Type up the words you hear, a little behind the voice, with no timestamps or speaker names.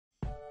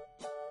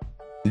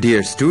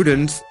Dear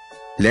students,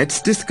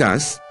 let's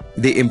discuss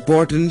the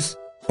importance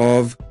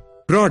of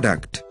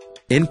product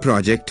in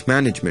project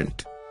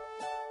management.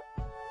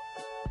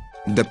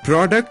 The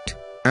product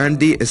and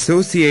the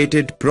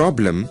associated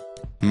problem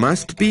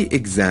must be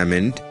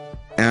examined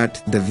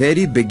at the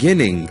very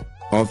beginning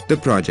of the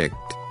project.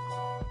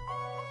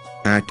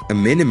 At a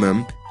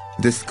minimum,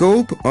 the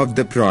scope of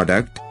the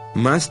product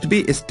must be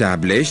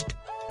established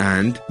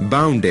and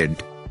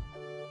bounded.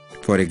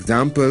 For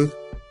example,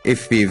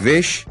 if we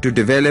wish to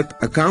develop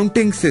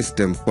accounting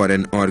system for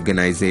an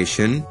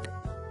organization,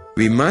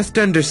 we must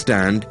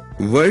understand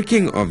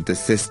working of the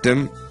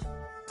system,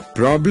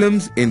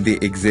 problems in the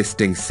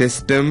existing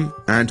system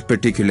and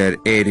particular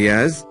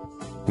areas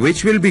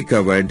which will be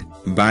covered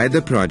by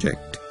the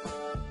project.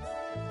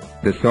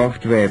 The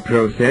software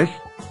process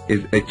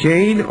is a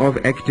chain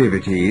of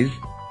activities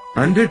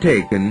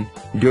undertaken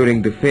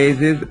during the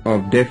phases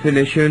of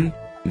definition,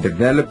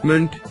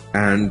 development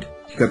and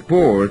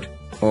support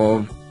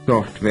of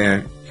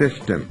software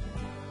system.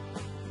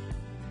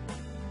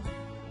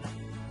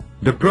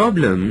 The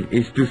problem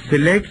is to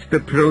select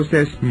the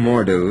process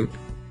model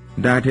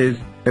that is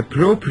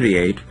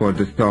appropriate for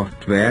the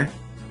software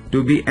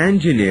to be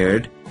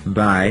engineered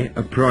by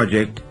a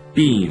project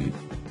team.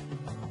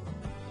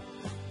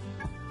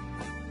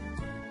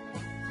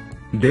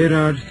 There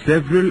are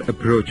several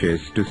approaches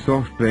to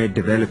software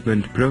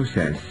development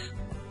process.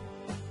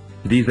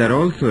 These are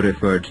also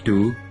referred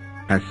to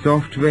as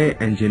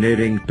software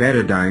engineering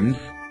paradigms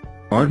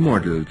or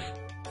models.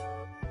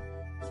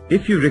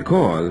 If you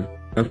recall,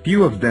 a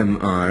few of them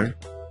are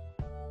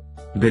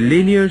the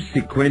linear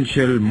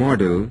sequential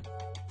model,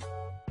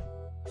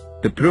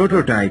 the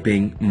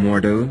prototyping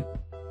model,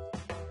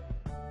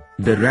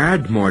 the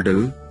RAD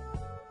model,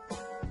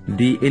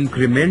 the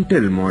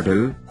incremental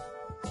model,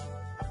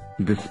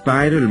 the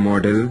spiral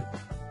model,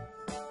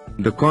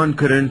 the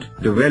concurrent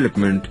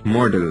development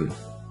model.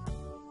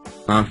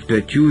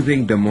 After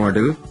choosing the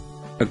model,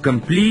 a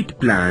complete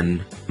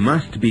plan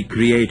must be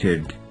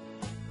created.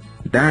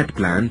 That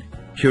plan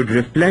should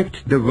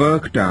reflect the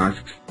work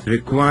tasks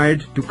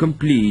required to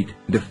complete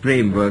the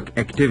framework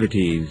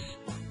activities.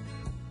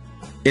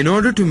 In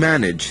order to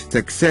manage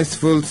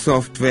successful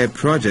software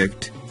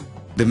project,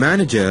 the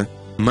manager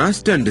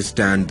must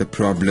understand the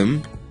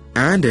problem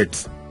and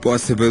its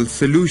possible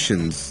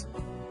solutions.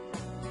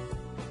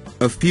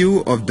 A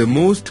few of the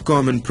most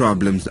common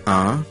problems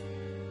are: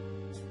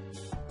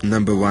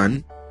 Number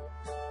 1.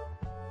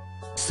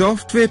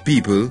 Software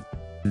people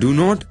do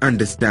not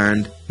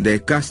understand their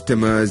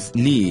customers'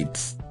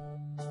 needs.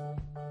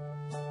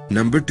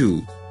 Number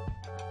 2.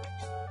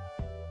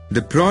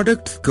 The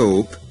product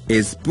scope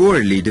is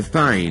poorly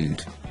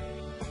defined.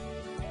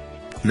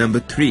 Number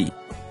 3.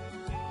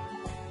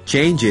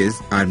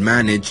 Changes are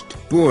managed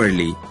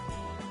poorly.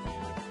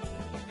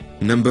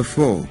 Number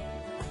 4.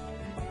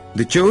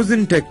 The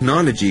chosen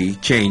technology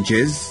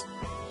changes.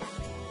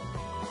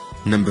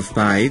 Number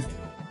 5.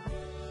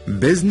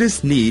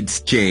 Business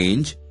needs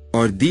change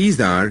or these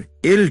are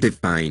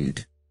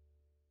ill-defined.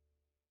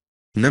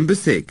 Number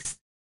 6.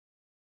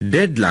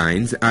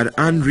 Deadlines are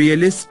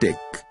unrealistic.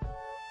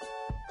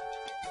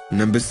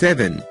 Number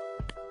 7.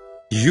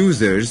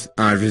 Users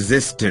are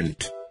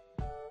resistant.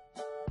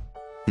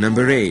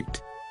 Number 8.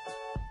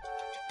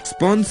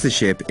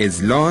 Sponsorship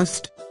is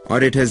lost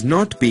or it has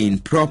not been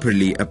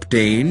properly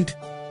obtained.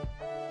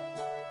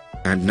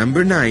 And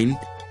number 9.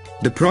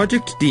 The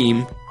project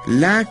team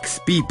lacks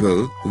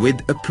people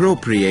with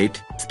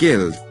appropriate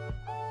skills.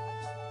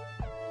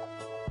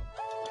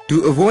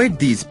 To avoid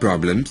these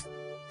problems,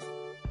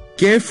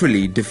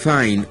 carefully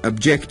define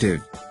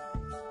objective.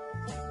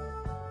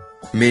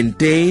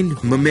 Maintain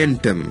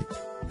momentum,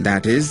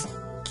 that is,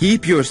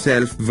 keep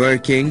yourself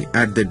working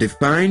at the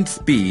defined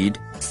speed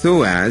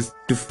so as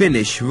to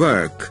finish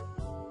work.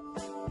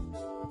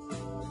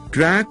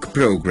 Track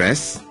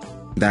progress,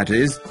 that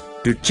is,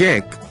 to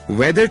check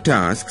whether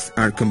tasks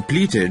are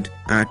completed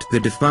at the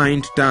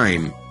defined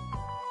time.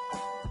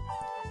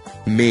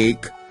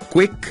 Make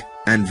quick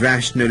and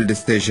rational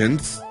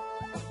decisions.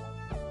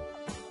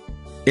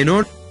 In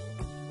order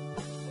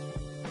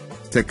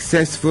to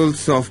successful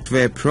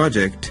software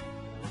project,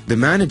 the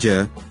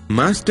manager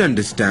must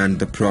understand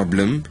the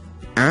problem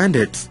and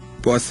its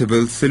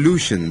possible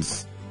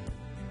solutions.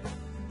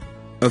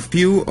 A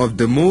few of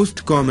the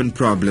most common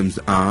problems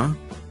are: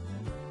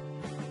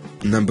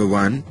 Number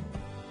 1.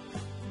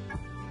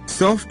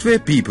 Software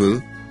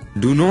people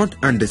do not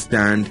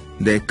understand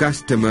their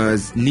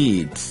customers'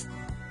 needs.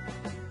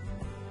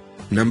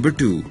 Number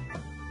 2.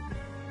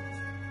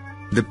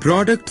 The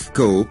product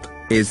scope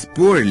is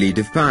poorly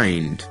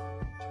defined.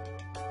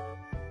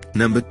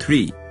 Number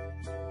 3.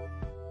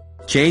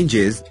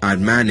 Changes are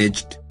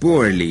managed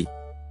poorly.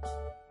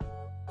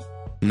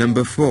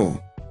 Number 4.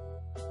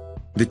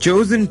 The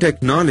chosen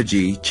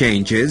technology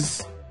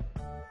changes.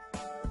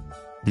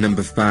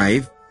 Number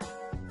 5.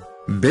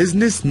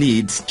 Business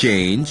needs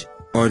change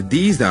or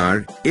these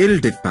are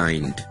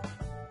ill-defined.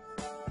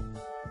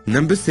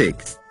 Number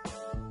 6.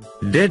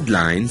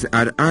 Deadlines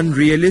are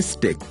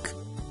unrealistic.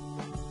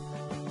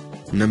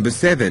 Number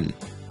 7.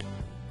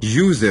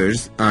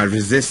 users are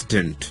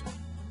resistant.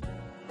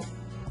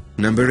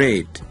 Number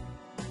 8.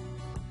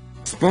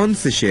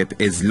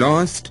 Sponsorship is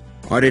lost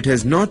or it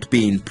has not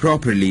been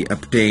properly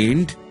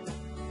obtained.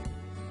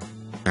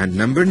 And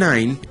number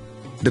 9.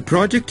 The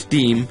project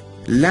team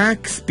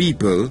lacks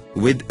people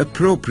with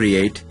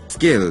appropriate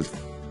skills.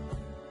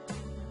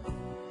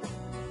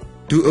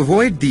 To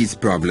avoid these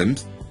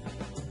problems,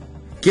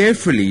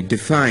 carefully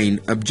define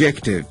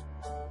objective.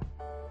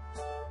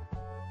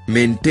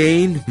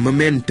 Maintain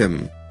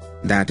momentum,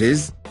 that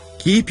is,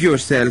 keep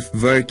yourself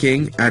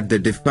working at the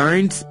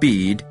defined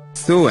speed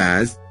so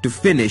as to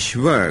finish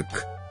work.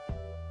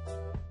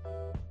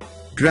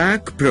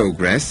 Track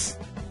progress,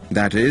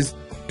 that is,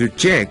 to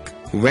check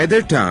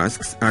whether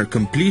tasks are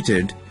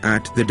completed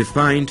at the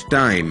defined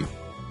time.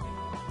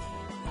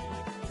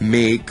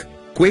 Make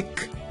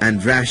quick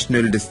and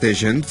rational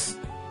decisions.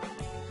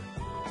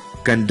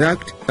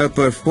 Conduct a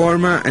pro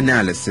forma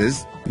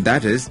analysis,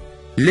 that is,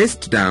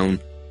 list down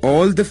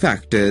all the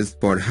factors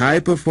for high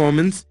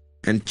performance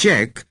and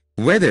check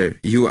whether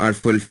you are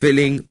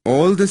fulfilling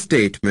all the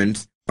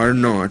statements or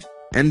not,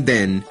 and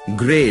then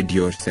grade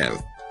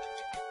yourself.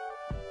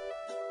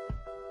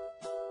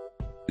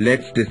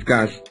 Let's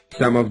discuss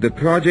some of the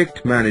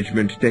project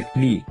management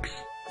techniques.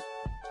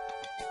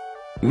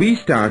 We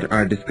start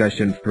our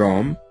discussion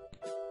from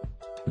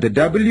the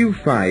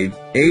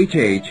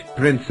W5HH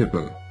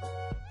principle.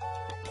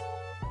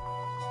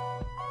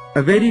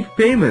 A very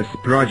famous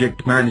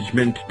project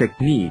management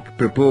technique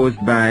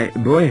proposed by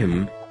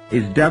Boehm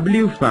is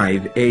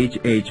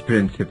W5HH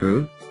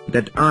principle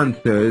that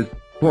answers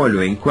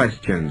following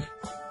questions.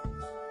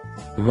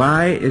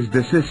 Why is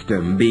the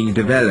system being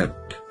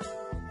developed?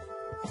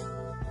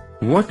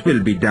 What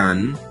will be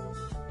done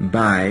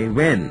by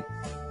when?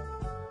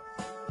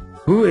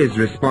 Who is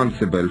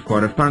responsible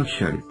for a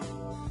function?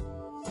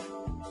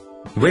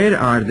 Where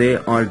are they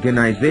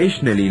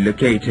organizationally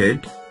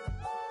located?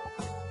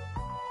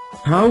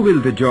 How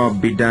will the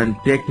job be done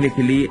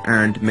technically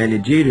and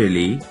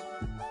managerially?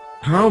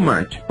 How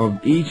much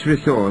of each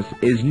resource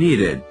is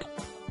needed?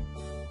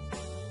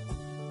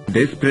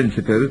 This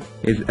principle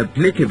is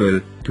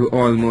applicable to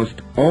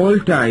almost all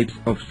types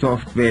of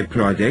software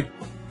projects,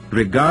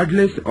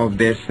 regardless of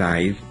their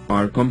size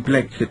or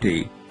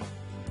complexity.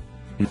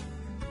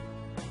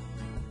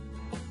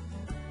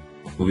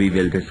 We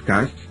will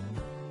discuss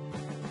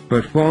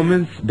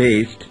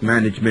performance-based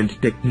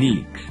management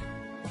techniques.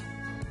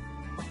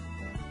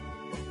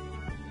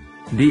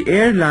 The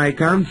Airline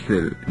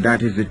Council,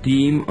 that is a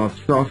team of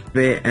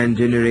software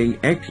engineering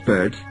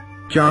experts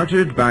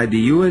chartered by the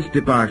US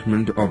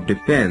Department of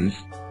Defense,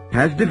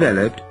 has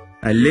developed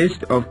a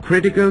list of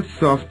critical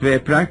software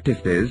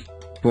practices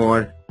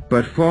for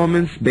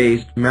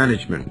performance-based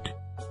management.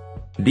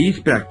 These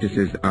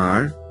practices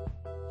are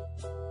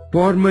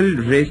formal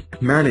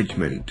risk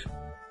management,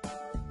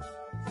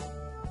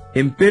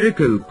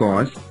 empirical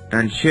cost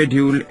and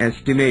schedule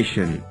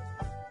estimation,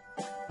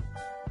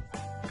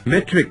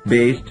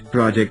 metric-based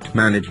project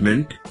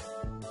management,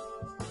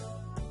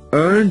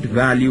 earned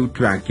value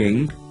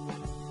tracking,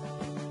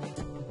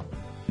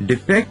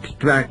 defect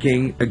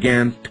tracking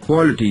against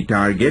quality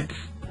targets,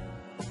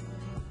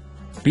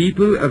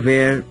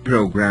 people-aware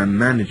program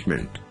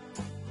management.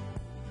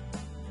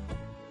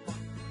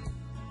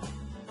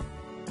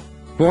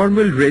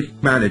 Formal risk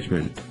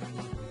management.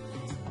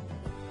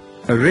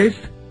 A risk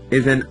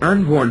is an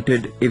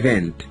unwanted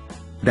event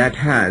that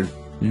has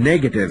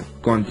negative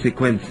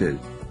consequences.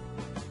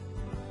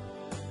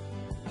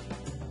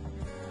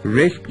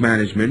 Risk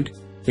management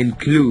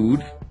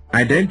includes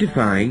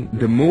identifying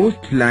the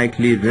most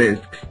likely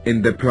risks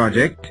in the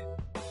project,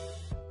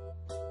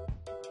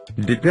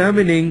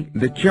 determining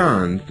the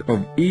chance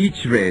of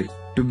each risk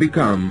to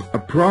become a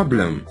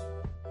problem,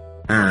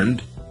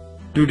 and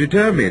to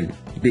determine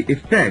the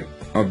effect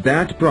of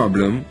that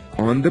problem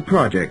on the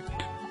project.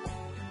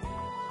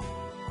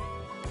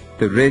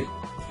 The risk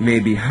may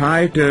be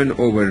high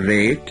turnover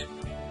rate,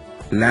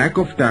 lack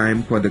of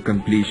time for the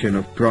completion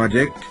of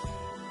project,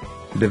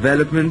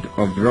 development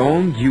of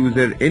wrong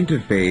user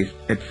interface,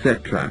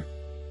 etc.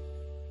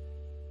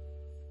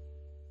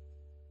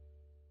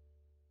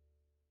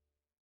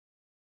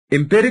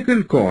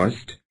 Empirical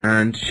cost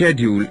and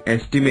schedule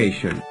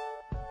estimation.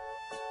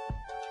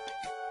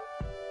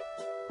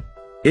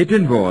 It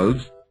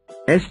involves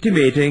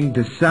estimating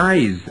the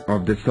size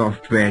of the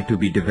software to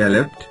be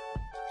developed,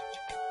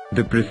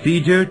 the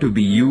procedure to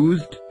be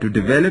used to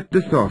develop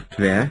the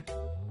software,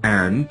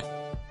 and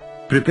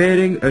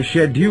preparing a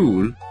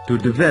schedule to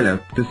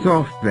develop the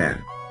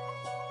software.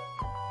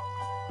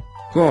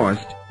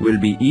 Cost will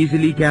be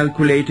easily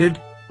calculated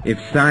if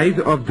size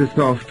of the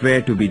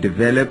software to be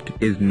developed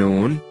is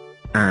known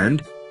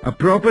and a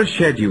proper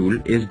schedule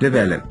is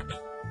developed.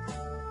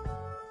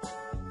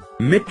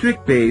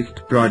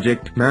 Metric-based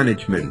project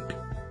management.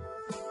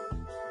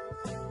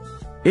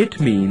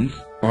 It means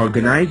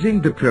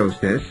organizing the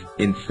process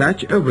in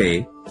such a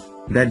way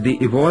that the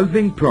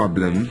evolving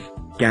problems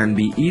can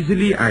be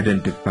easily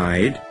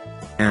identified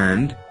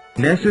and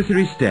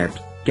necessary steps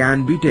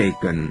can be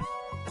taken.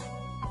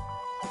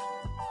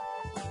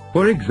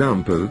 For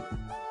example,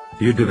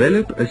 you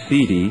develop a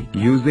CD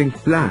using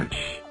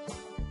Flash.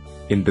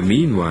 In the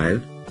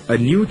meanwhile, a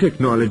new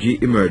technology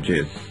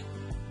emerges.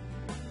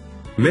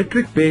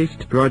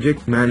 Metric-based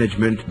project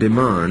management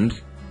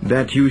demands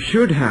that you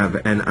should have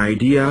an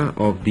idea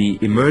of the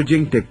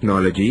emerging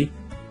technology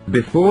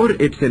before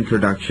its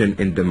introduction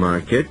in the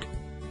market,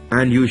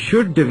 and you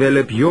should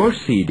develop your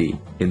CD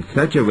in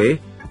such a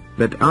way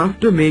that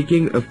after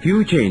making a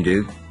few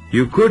changes,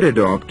 you could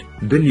adopt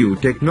the new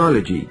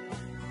technology.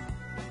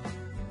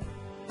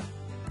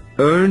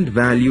 Earned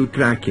value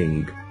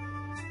tracking.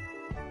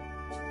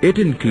 It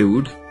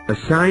includes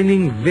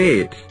assigning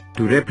weights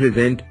to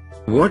represent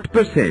what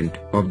percent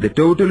of the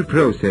total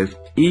process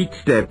each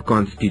step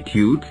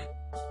constitutes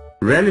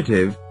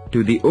relative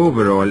to the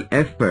overall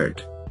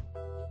effort.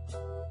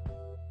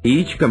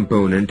 Each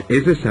component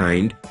is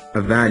assigned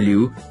a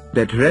value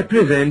that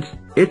represents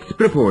its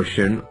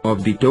proportion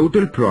of the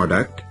total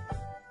product,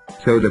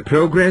 so the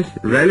progress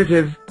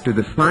relative to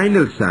the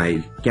final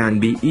size can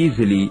be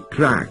easily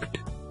tracked.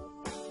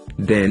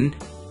 Then,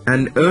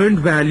 an earned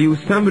value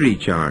summary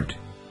chart,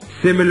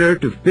 similar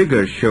to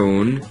figure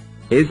shown,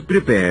 is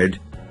prepared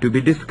to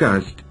be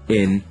discussed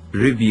in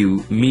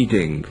review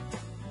meeting.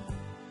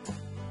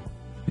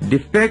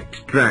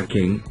 Defect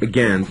tracking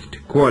against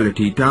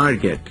quality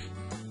targets.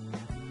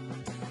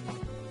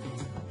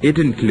 It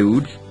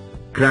includes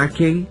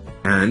tracking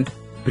and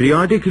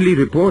periodically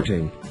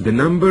reporting the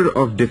number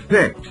of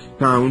defects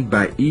found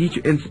by each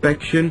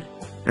inspection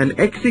and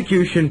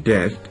execution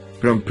test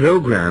from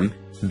program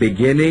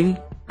beginning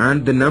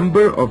and the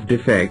number of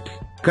defects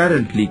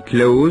currently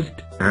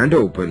closed and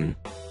open.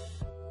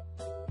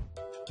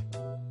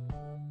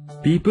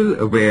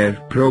 People-aware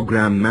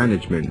program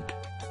management.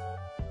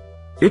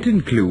 It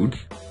includes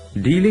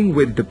dealing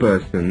with the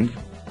persons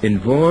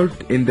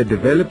involved in the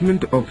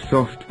development of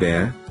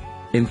software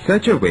in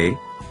such a way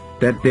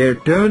that their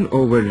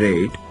turnover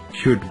rate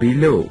should be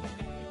low.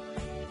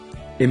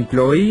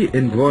 Employee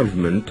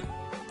involvement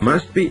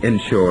must be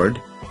ensured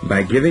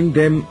by giving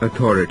them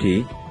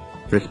authority,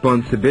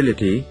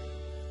 responsibility,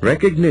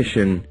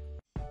 recognition,